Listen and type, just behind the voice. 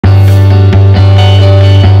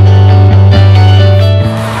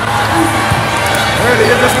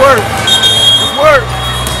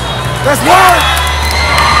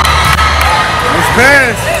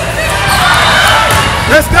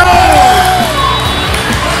Let's go!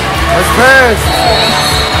 Let's pass.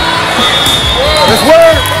 Let's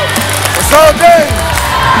work. It's all day.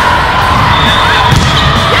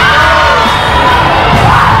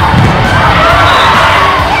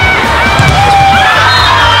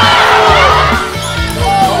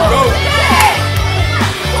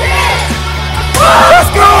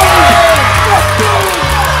 Let's go!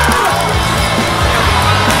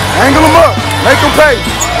 Angle them up. Make them pay.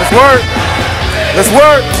 Let's work. Let's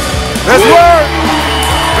work. Let's work.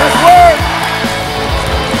 Let's work.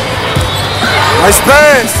 Nice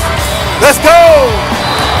pass. Let's go.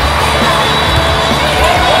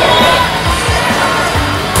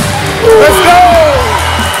 Let's go.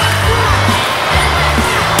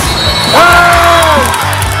 Wow.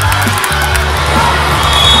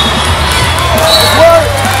 Let's work.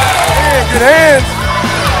 Yeah, good hands.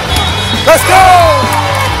 Let's go.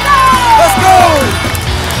 Let's go.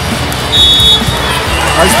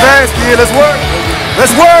 Nice pass, kid. Let's work.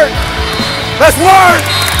 Let's work. Let's work.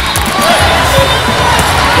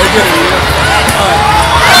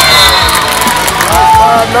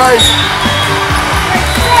 Nice.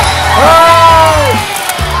 Oh.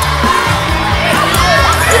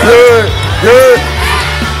 Good. Good.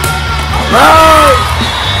 Nice.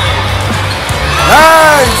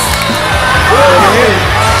 Nice. There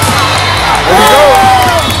we go.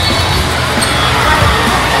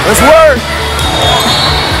 Let's work.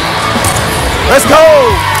 Let's go.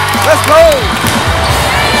 Let's go.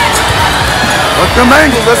 Work them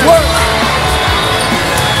angles. Let's work.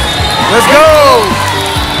 Let's go.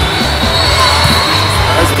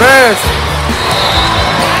 Nice pass.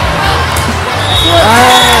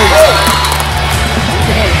 Nice.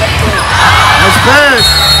 Nice pass.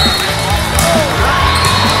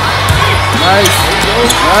 Nice.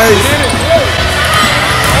 Nice.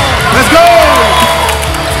 Let's go.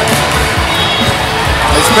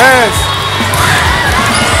 Nice pass.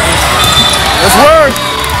 Let's work.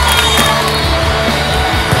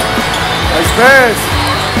 Nice pass.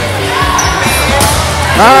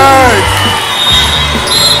 Nice.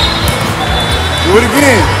 Do it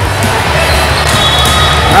again.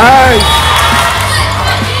 Nice.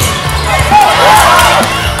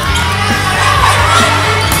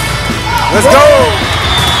 Let's go.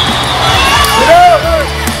 Get up.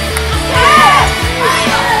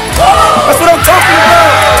 That's what I'm talking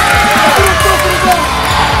about.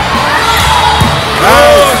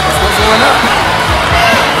 Nice. What's going up?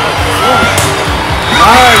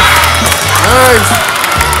 Nice. Nice.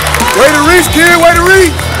 Way to reach, kid. Way to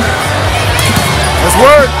reach. Let's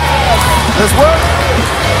work. Let's work.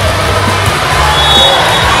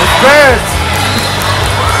 Let's pass.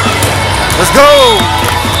 Let's go.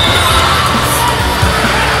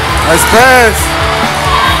 Nice pass.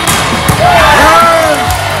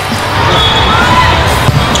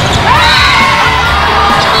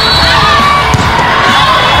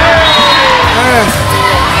 Nice.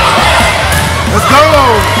 Let's go.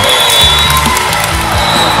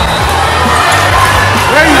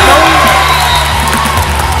 There you go.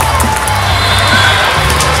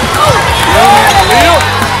 Yeah, Aaliyah.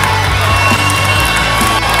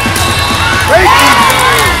 Thank you.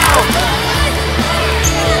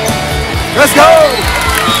 Let's go.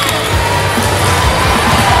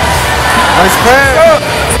 Nice pass.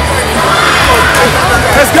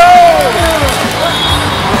 Let's go.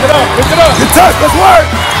 Pick it up. Pick it up. Good touch. Let's work.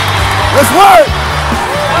 Let's work!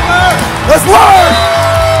 Let's work!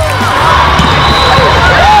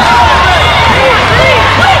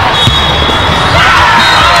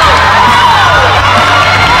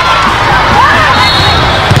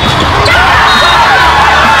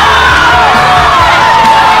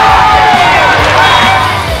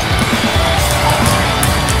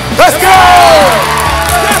 Let's go!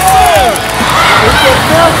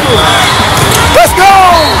 Let's go!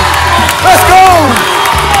 Let's go!